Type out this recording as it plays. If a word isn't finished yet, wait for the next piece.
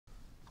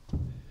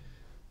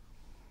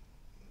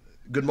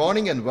Good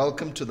morning and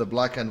welcome to the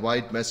Black and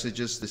White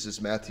Messages. This is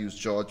Matthews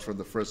George from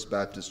the First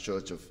Baptist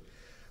Church of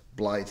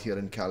Blythe here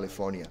in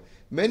California.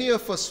 Many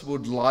of us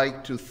would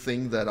like to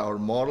think that our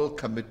moral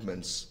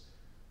commitments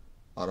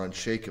are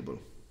unshakable,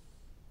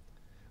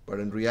 but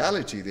in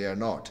reality they are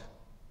not.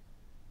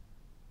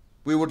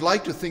 We would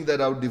like to think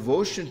that our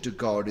devotion to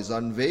God is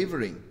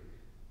unwavering,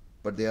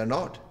 but they are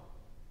not.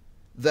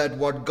 That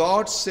what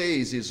God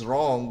says is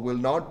wrong will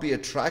not be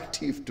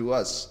attractive to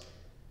us.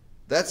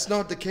 That's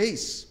not the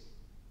case.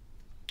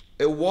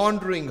 A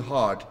wandering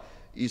heart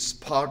is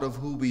part of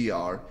who we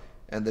are,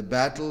 and the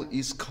battle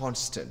is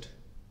constant.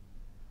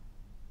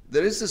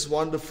 There is this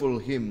wonderful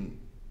hymn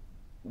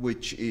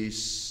which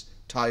is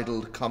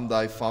titled, "Come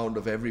Thy Fount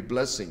of Every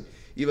Blessing."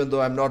 Even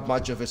though I'm not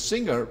much of a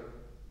singer,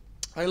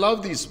 I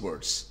love these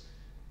words.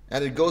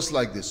 And it goes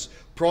like this: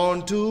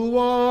 prone to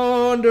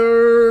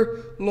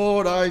wander,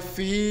 Lord, I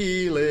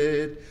feel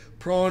it,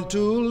 prone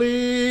to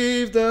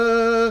leave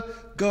the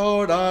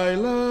God I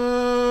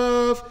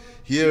love.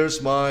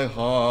 Here's my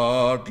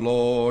heart,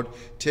 Lord,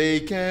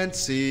 take and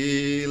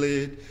seal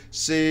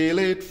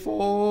it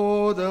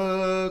for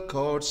the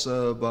courts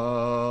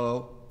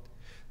above.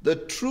 The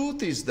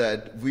truth is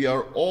that we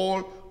are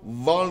all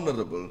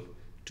vulnerable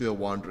to a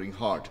wandering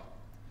heart.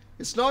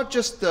 It's not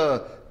just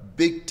the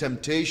big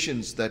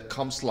temptations that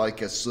comes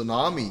like a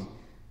tsunami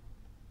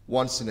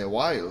once in a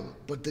while,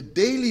 but the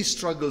daily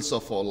struggles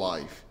of our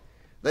life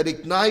that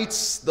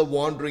ignites the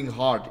wandering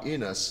heart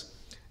in us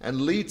and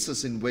leads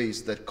us in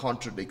ways that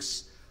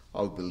contradicts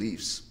our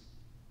beliefs.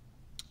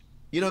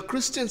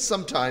 Christians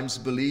sometimes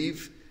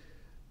believe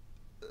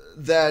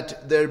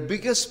that their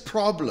biggest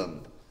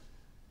problem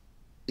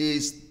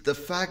is the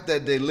fact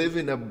that they live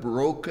in a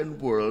broken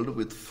world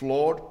with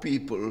flawed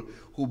people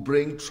who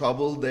bring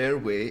trouble their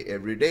way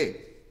every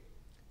day.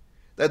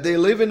 That they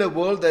live in a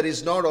world that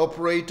is not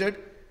operated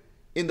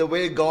in the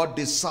way God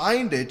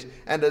designed it,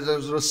 and as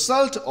a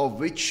result of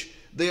which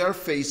they are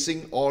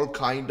facing all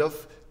kind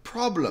of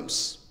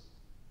problems.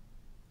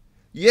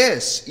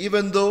 Yes,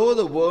 even though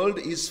the world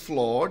is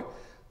flawed,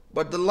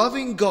 but the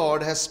loving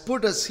God has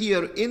put us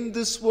here in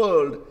this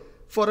world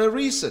for a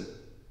reason.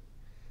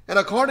 And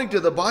according to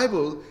the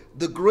Bible,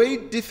 the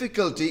great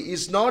difficulty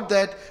is not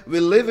that we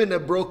live in a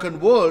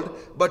broken world,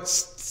 but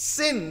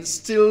sin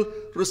still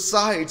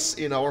resides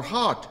in our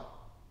heart.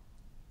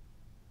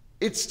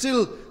 It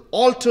still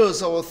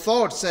alters our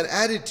thoughts and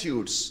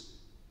attitudes.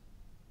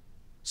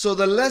 So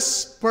the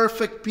less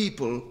perfect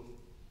people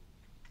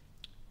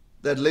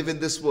that live in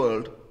this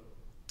world,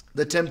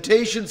 the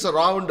temptations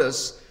around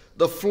us,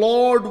 the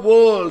flawed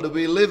world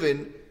we live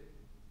in,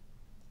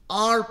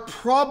 are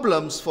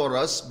problems for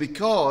us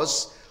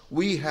because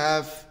we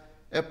have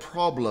a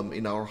problem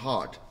in our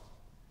heart.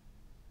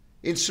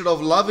 Instead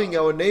of loving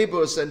our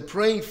neighbors and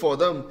praying for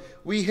them,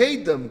 we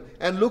hate them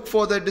and look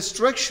for their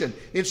destruction.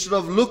 Instead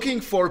of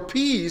looking for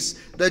peace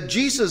that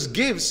Jesus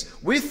gives,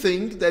 we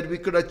think that we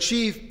could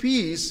achieve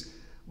peace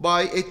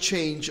by a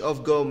change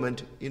of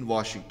government in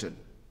Washington.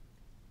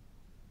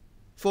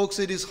 Folks,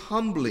 it is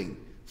humbling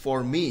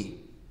for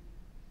me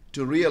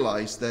to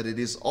realize that it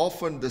is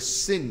often the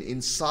sin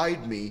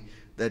inside me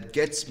that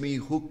gets me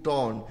hooked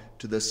on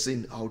to the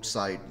sin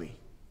outside me.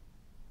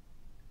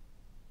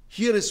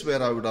 Here is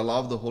where I would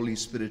allow the Holy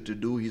Spirit to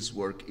do His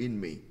work in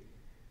me.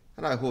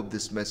 And I hope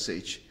this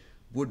message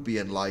would be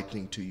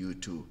enlightening to you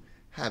too.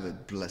 Have a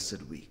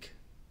blessed week.